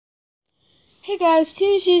Hey guys,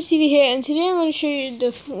 Teenage TV here, and today I'm going to show you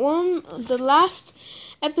the last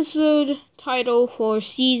episode title for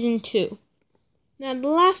season 2. Now, the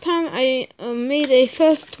last time I made a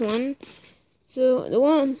first one, so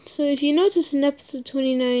if you notice in episode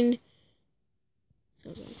 29,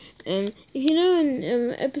 if you know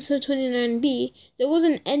in episode 29B, there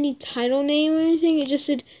wasn't any title name or anything. It just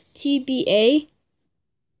said TBA.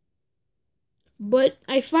 But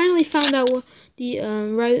I finally found out what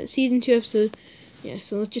the season 2 episode. Yeah,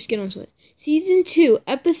 so let's just get on to it. Season 2,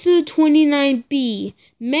 episode 29B,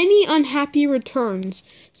 Many Unhappy Returns.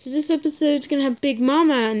 So this episode's gonna have Big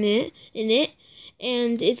Mama in it,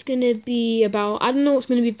 and it's gonna be about, I don't know what it's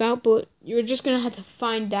gonna be about, but you're just gonna have to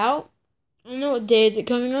find out. I don't know what day is it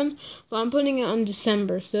coming on, but I'm putting it on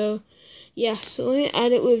December. So yeah, so let me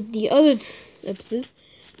add it with the other episodes.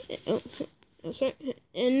 Oh, sorry.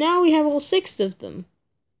 And now we have all 6 of them.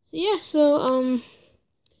 So yeah,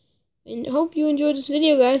 and hope you enjoyed this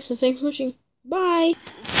video, guys. So thanks for watching. Bye!